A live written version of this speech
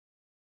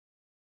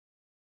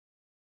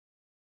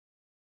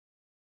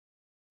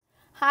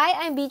Hi,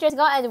 I'm Beatrice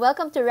Go and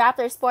welcome to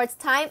Rappler Sports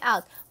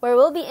Timeout, where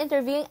we'll be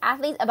interviewing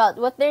athletes about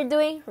what they're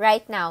doing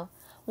right now.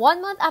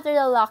 1 month after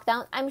the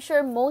lockdown, I'm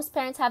sure most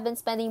parents have been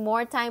spending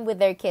more time with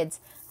their kids.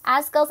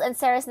 Ascal's and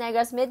Ceres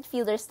Negras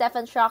midfielder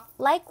Stephan Schrock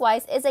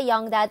likewise is a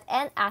young dad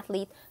and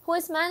athlete who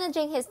is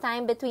managing his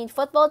time between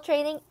football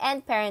training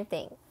and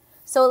parenting.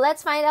 So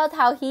let's find out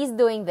how he's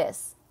doing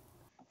this.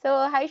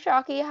 So, hi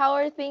Shocky, how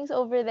are things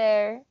over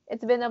there?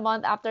 It's been a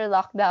month after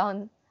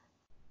lockdown.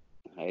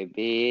 Hi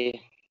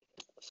B.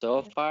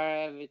 So far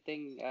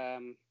everything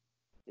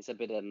is a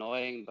bit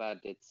annoying, but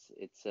it's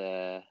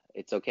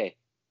okay.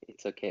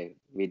 It's okay.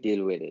 We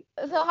deal with it.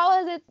 So how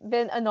has it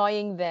been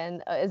annoying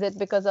then? Is it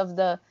because of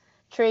the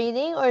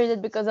training or is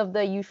it because of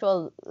the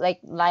usual like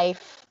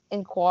life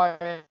in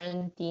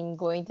quarantine,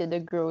 going to the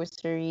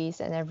groceries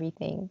and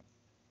everything?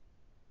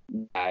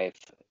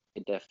 Life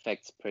it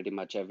affects pretty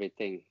much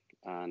everything.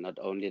 Not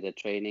only the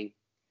training,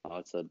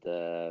 also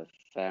the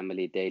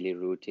family daily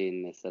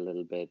routine is a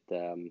little bit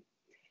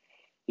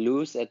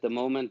loose at the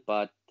moment,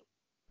 but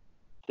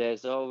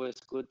there's always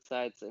good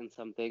sides in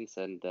some things,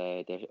 and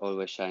they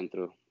always shine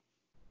through.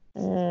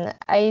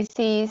 I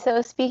see.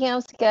 So speaking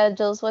of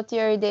schedules, what's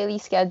your daily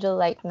schedule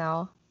like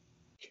now?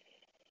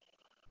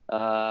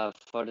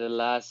 For the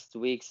last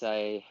weeks,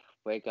 I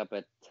wake up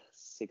at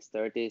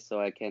 6:30 so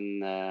I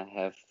can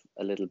have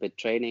a little bit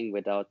training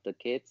without the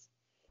kids.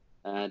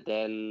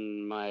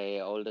 Then my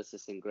oldest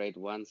is in grade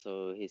 1,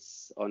 so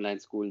his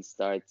online school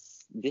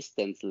starts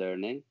distance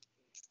learning.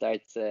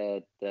 Starts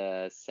at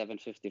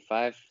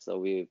 7:55, so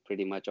we're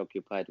pretty much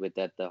occupied with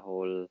that the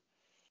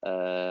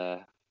uh,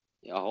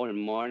 whole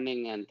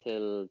morning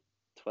until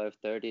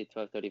 12:30,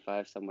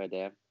 12:35, somewhere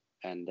there.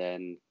 And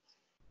then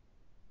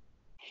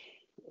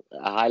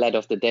a highlight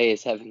of the day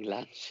is having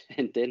lunch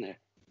and dinner.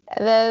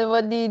 And then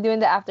what do you do in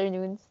the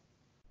afternoons?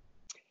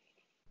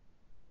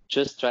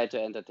 Just try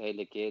to entertain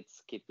the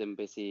kids, keep them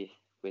busy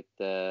with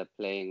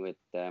playing with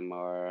them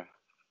or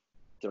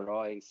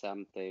drawing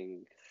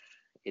something,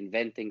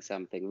 inventing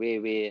something.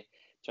 We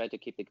try to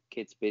keep the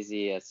kids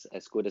busy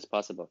as good as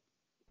possible.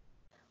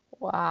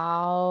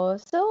 Wow.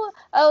 So,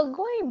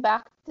 going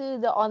back to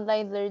the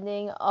online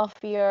learning of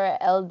your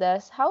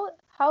eldest, how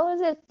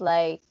is it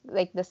like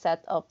the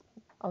setup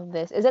of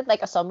this? Is it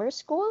like a summer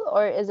school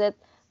or is it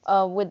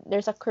with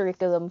there's a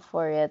curriculum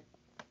for it?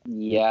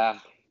 Yeah,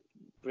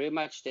 pretty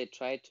much they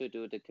try to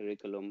do the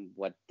curriculum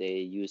what they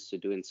used to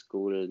do in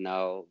school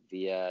now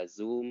via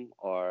Zoom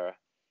or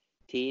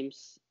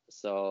Teams.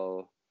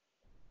 So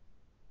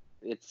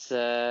it's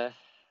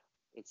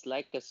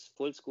like a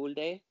full school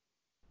day,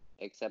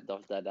 except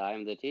of that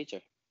I'm the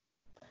teacher.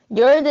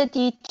 You're the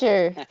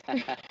teacher.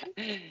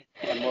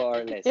 More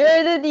or less,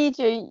 You're yes. the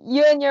teacher.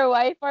 You and your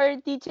wife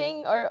are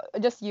teaching or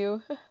just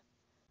you?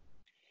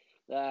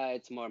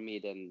 It's more me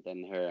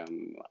than her.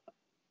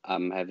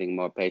 I'm having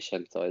more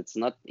patience, so it's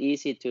not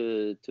easy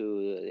to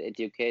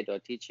educate or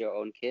teach your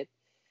own kid,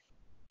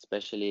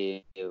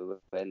 especially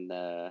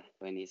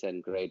when he's in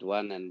grade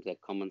 1 and the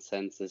common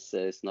sense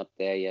is not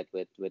there yet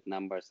with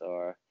numbers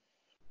or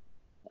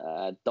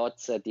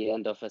dots at the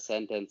end of a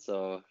sentence.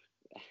 So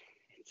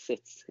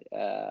it's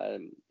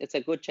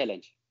a good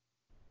challenge.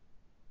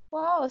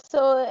 Wow,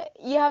 so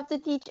you have to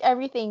teach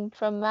everything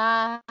from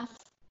math,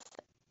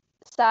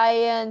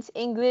 science,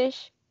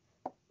 English.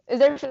 Is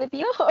there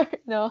Filipino or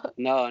no?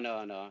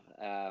 No.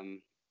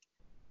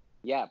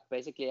 Yeah,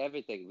 basically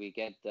everything. We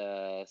get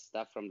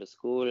stuff from the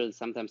school.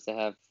 Sometimes they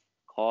have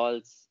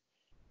calls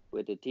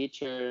with the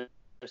teachers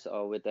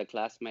or with their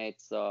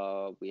classmates.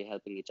 So we're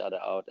helping each other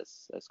out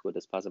as good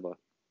as possible.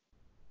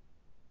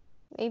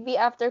 Maybe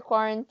after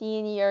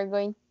quarantine,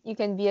 you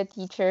can be a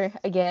teacher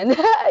again.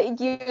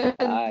 You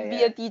can be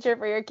a Yeah. teacher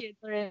for your kids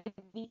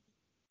already.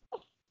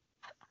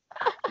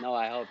 No,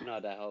 I hope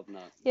not. I hope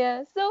not.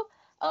 Yeah. So,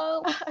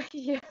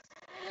 yeah.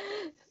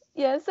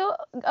 Yeah. So,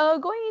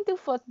 going into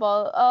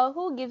football,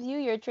 who gives you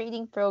your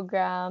training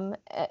program?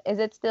 Is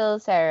it still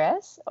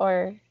Ceres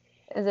or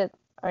is it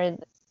or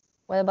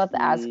what about the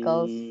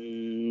Ascals?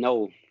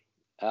 No.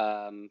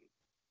 Um,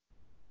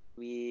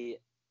 we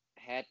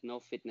had no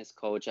fitness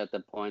coach at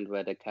the point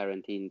where the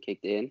quarantine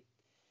kicked in.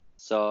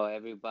 So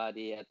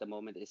everybody at the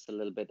moment is a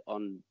little bit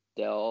on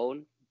their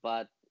own,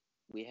 but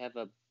we have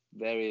a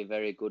very,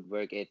 very good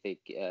work ethic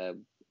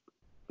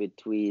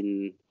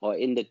between or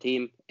in the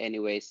team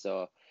anyway.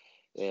 So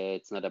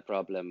it's not a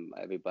problem.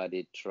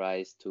 Everybody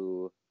tries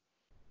to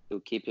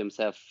keep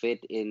himself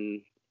fit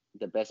in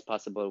the best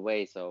possible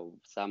way. So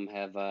some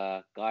have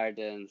a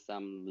garden,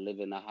 some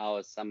live in a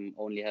house, some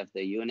only have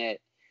the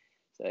unit.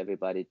 So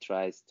everybody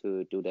tries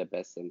to do their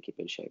best and keep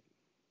in shape.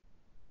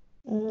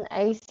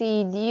 I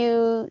see. Do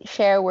you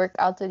share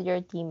workouts with your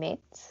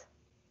teammates?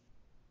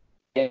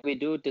 Yeah, we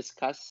do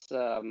discuss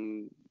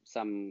some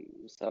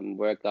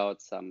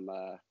workouts,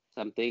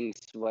 some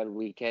things what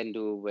we can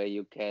do where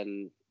you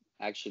can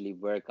actually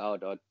work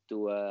out or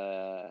do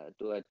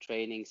a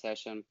training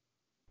session.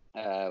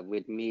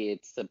 With me,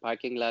 it's the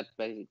parking lot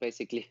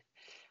basically,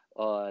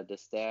 or the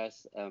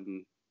stairs,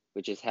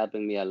 which is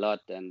helping me a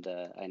lot. And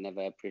I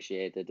never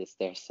appreciated the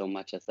stairs so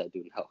much as I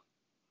do now.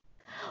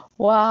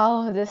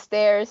 Wow, the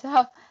stairs.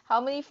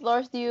 How many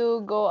floors do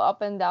you go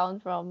up and down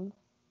from?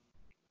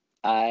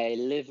 I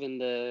live in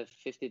the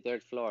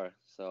 53rd floor,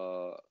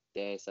 so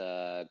there's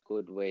a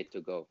good way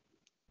to go.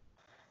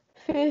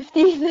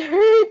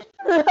 53rd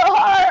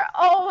floor.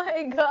 Oh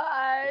my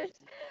gosh.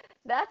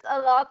 That's a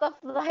lot of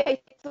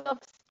flights of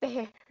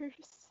stairs.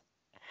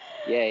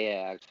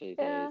 Yeah, actually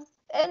there Yeah. is.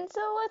 And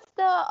so what's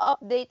the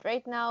update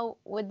right now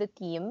with the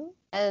team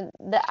and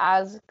the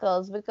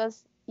Azkals?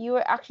 Because you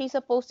were actually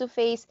supposed to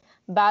face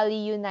Bali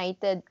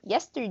United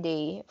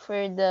yesterday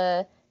for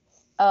the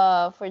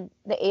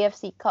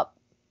AFC Cup.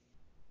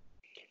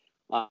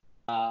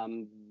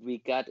 We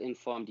got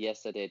informed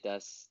yesterday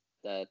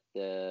that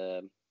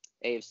the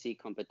AFC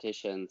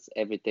competitions,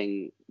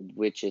 everything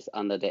which is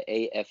under the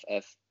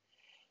AFF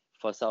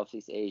for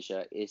Southeast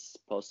Asia, is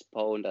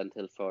postponed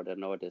until further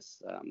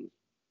notice.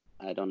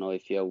 I don't know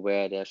if you're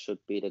aware, there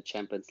should be the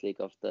Champions League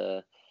of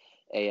the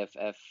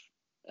AFF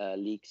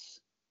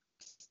leagues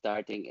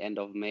starting end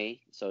of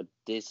May. So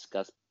this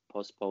got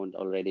postponed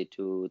already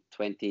to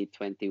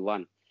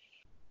 2021.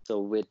 So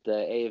with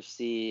the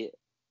AFC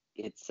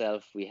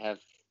itself, we have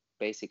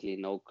basically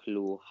no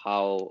clue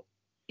how,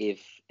 if,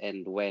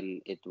 and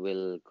when it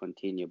will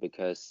continue,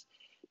 because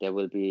there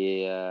will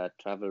be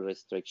travel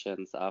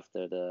restrictions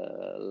after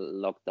the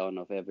lockdown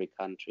of every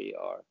country,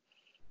 or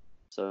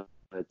so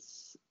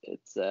it's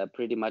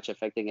pretty much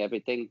affecting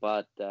everything.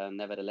 But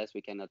nevertheless,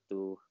 we cannot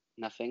do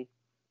nothing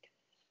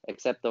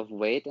except of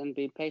wait and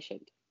be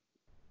patient.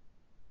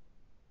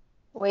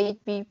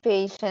 Wait, be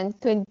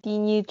patient,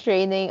 continue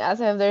training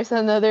as if there's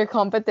another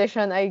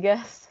competition, I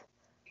guess.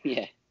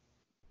 Yeah,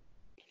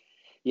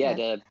 yeah.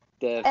 Yeah.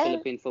 The And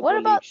Philippine what Football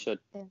about League should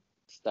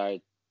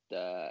start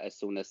as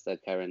soon as the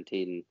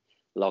quarantine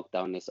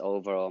lockdown is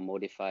over or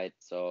modified.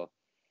 So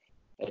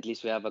at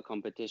least we have a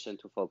competition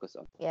to focus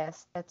on.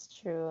 Yes, that's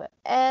true.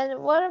 And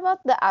what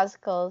about the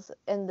Azkals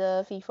in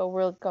the FIFA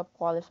World Cup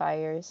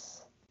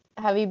qualifiers?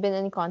 Have you been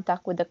in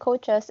contact with the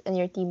coaches and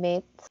your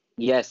teammates?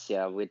 Yes,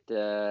 yeah. With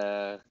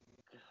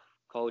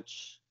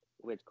coach,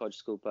 with Coach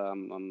Scooper,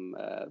 I'm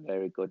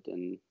very good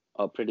in,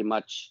 or pretty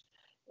much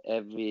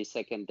every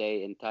second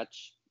day in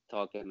touch,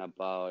 talking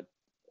about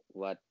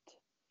what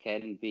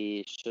can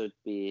be, should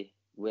be,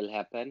 will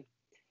happen.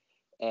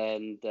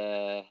 And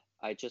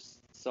I just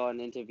saw an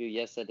interview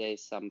yesterday.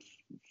 Some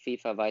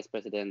FIFA vice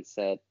president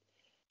said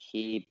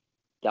he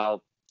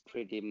doubt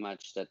pretty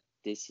much that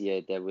this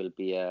year there will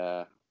be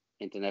a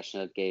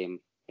international game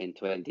in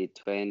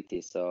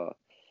 2020. So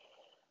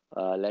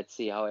let's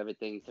see how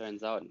everything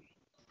turns out.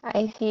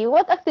 I see.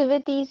 What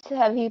activities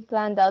have you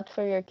planned out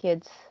for your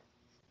kids?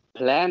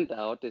 Planned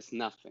out is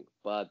nothing,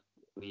 but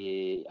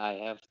I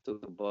have two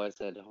boys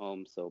at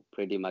home, so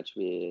pretty much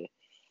we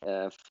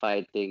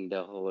fighting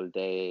the whole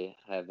day,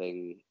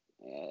 having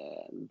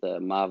the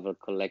Marvel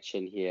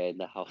collection here in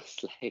the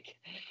house. Like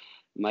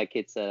my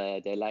kids,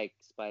 they like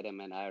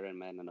Spider-Man, Iron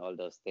Man, and all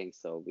those things.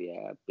 So we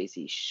are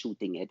busy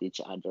shooting at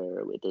each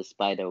other with the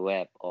spider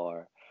web,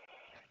 or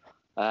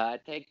I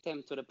take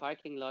them to the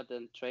parking lot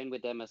and train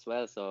with them as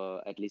well.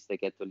 So at least they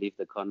get to leave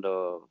the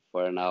condo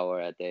for an hour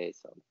a day.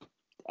 So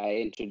I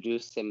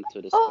introduced them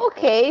to the Oh, sport.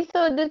 okay.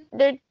 So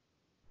they're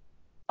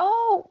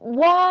oh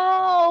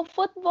wow,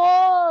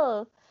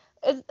 football.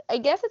 I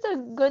guess it's a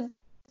good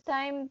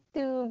time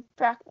to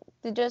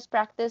to just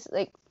practice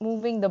like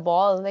moving the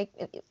ball, like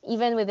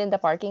even within the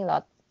parking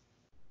lot.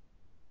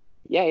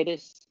 Yeah, it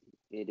is.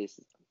 It is.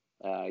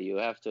 You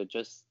have to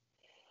just,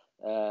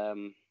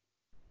 um,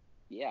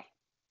 yeah,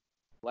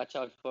 watch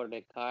out for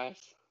the cars.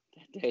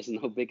 There's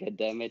no bigger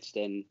damage,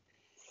 then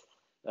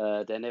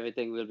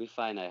everything will be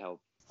fine, I hope.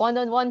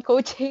 One-on-one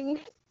coaching.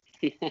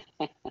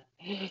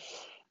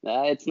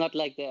 It's not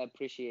like they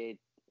appreciate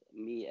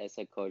me as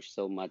a coach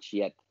so much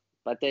yet,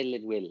 but they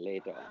will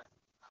later on.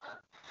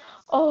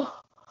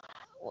 Oh,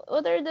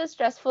 what are the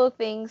stressful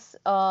things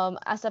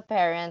as a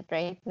parent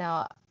right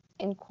now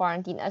in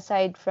quarantine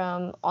aside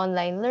from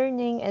online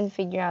learning and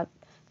figuring out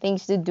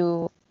things to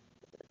do?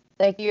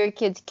 Like, do your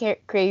kids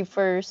crave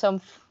for some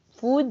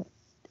food,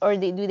 or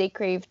do they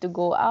crave to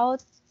go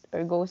out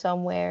or go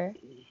somewhere?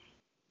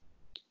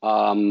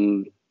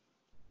 Um,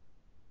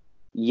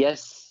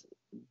 yes,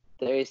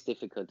 there is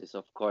difficulties,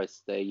 of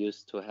course. They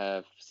used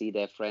to see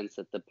their friends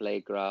at the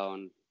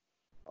playground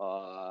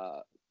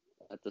or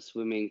at the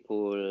swimming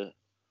pool.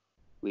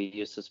 We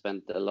used to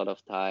spend a lot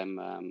of time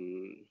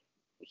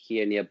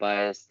here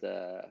nearby is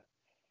the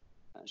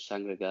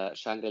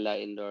Shangri-La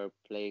indoor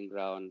playing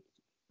ground,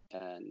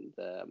 and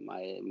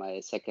my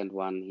second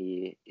one,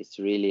 he is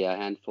really a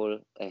handful,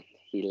 and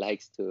he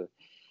likes to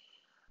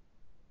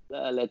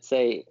let's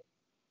say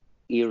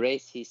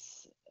erase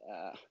his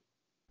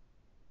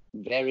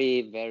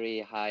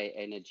very high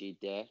energy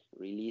there,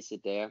 release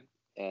it there,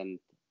 and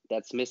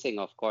that's missing,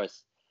 of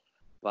course.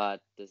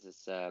 But this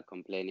is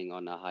complaining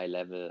on a high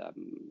level.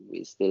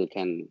 We still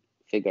can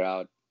figure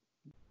out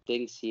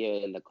things here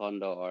in the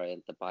condo or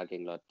in the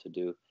parking lot to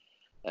do.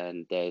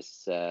 And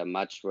there's a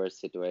much worse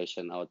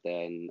situation out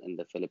there in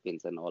the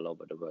Philippines and all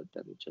over the world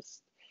than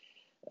just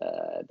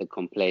the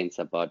complaints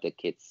about the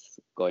kids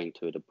going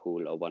to the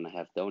pool or want to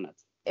have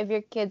donuts. If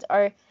your kids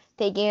are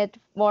taking it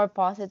more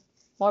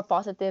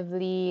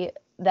positively,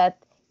 that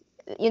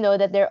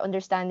that they're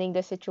understanding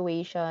the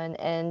situation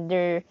and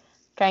they're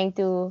trying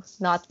to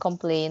not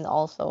complain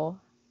also.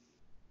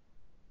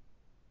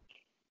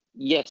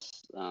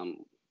 Yes,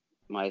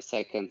 my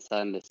second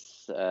son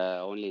is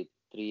only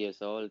 3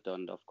 years old,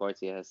 and of course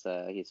he has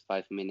his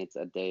 5 minutes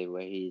a day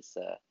where he's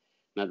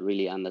not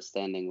really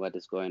understanding what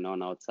is going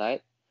on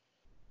outside.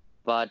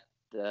 But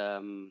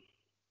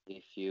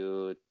if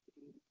you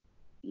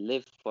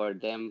live for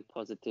them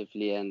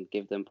positively and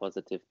give them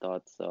positive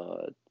thoughts,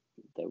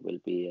 there will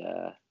be.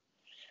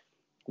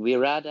 We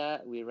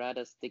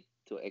rather stick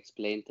to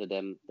explain to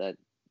them that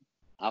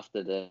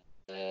after the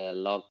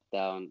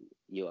lockdown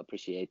you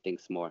appreciate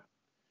things more.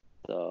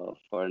 So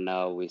for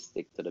now we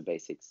stick to the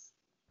basics.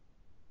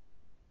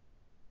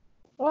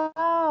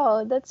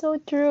 Wow, that's so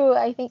true.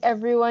 I think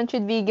everyone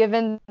should be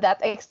given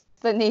that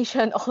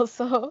explanation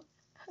also.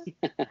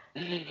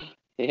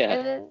 Yeah.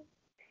 And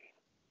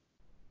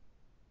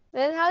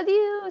then how do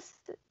you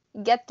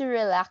get to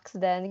relax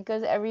then?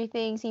 Because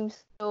everything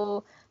seems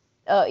so,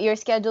 your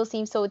schedule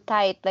seems so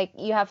tight. Like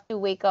you have to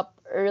wake up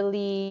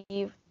early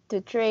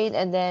to train,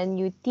 and then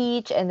you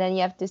teach, and then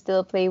you have to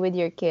still play with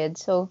your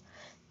kids. So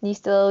do you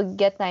still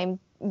get time?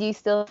 Do you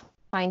still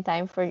find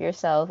time for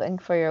yourself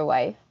and for your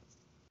wife?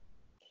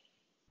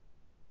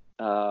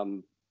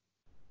 um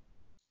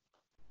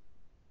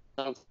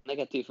Sounds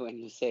negative when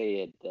you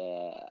say it.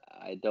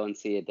 I don't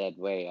see it that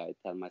way. I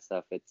tell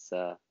myself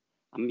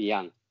I'm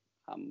young.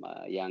 I'm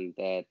a young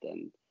dad,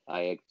 and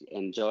I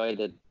enjoy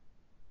the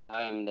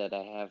time that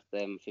I have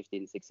them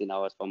 15, 16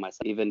 hours for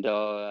myself. Even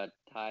though at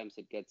times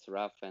it gets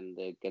rough and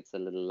it gets a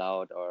little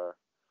loud or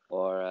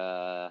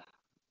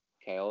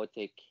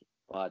chaotic,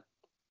 but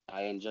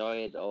I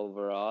enjoy it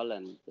overall.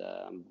 And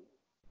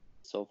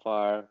so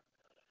far,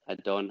 I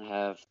don't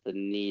have the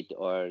need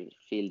or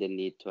feel the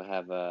need to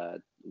have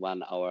a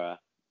 1 hour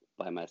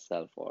by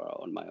myself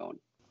or on my own.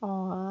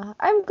 Oh,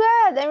 I'm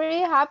glad. I'm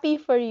really happy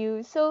for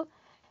you. So,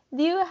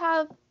 do you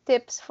have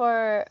tips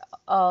for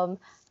um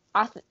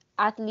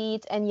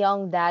athletes and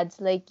young dads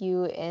like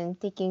you in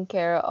taking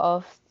care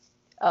of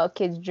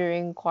kids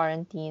during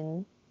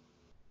quarantine?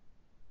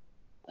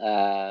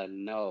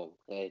 No,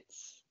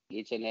 it's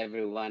each and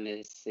every one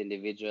is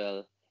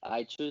individual.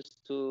 I choose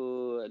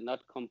to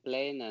not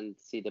complain and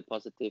see the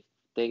positive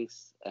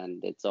things,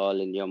 and it's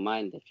all in your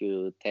mind. If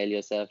you tell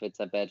yourself it's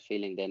a bad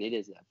feeling, then it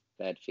is a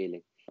bad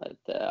feeling. But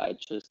I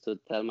choose to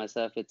tell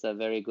myself it's a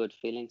very good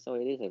feeling, so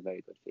it is a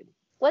very good feeling.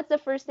 What's the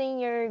first thing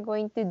you're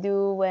going to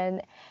do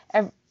when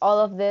all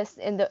of this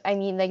in the I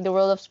mean like the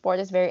world of sport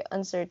is very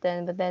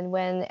uncertain, but then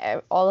when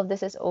all of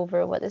this is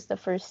over, what is the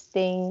first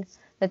thing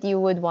that you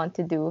would want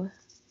to do?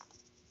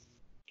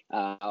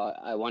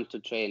 I want to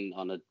train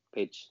on a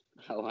pitch.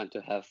 I want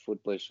to have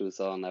football shoes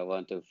on. I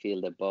want to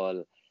feel the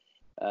ball,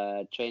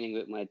 training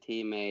with my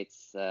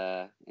teammates,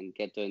 and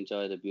get to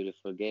enjoy the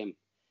beautiful game.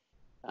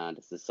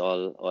 This is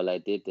all I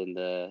did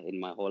in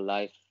my whole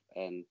life,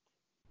 and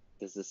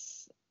this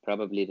is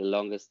probably the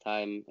longest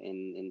time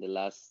in the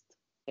last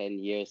 10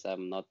 years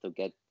I'm not to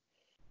get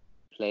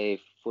play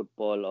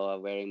football or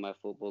wearing my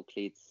football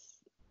cleats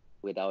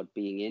without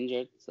being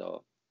injured.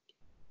 So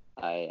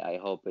I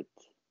hope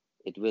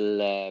it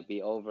will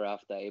be over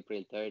after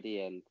April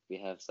 30 and we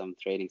have some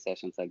training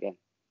sessions again.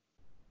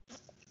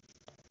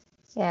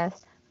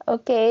 Yes.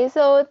 Okay,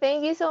 so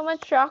thank you so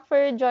much, Schrock,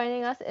 for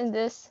joining us in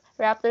this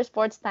Raptor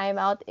Sports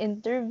Timeout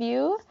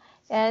interview.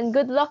 And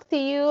good luck to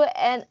you.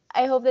 And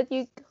I hope that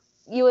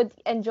you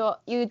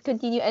would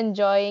continue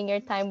enjoying your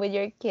time with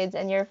your kids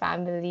and your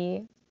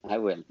family. I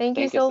will. Thank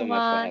you Thank you so so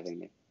much for much. having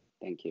me.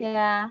 Thank you.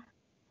 Yeah.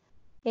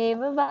 Okay,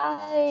 bye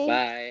bye.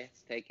 Bye.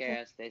 Take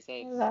care. Stay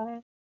safe. Bye.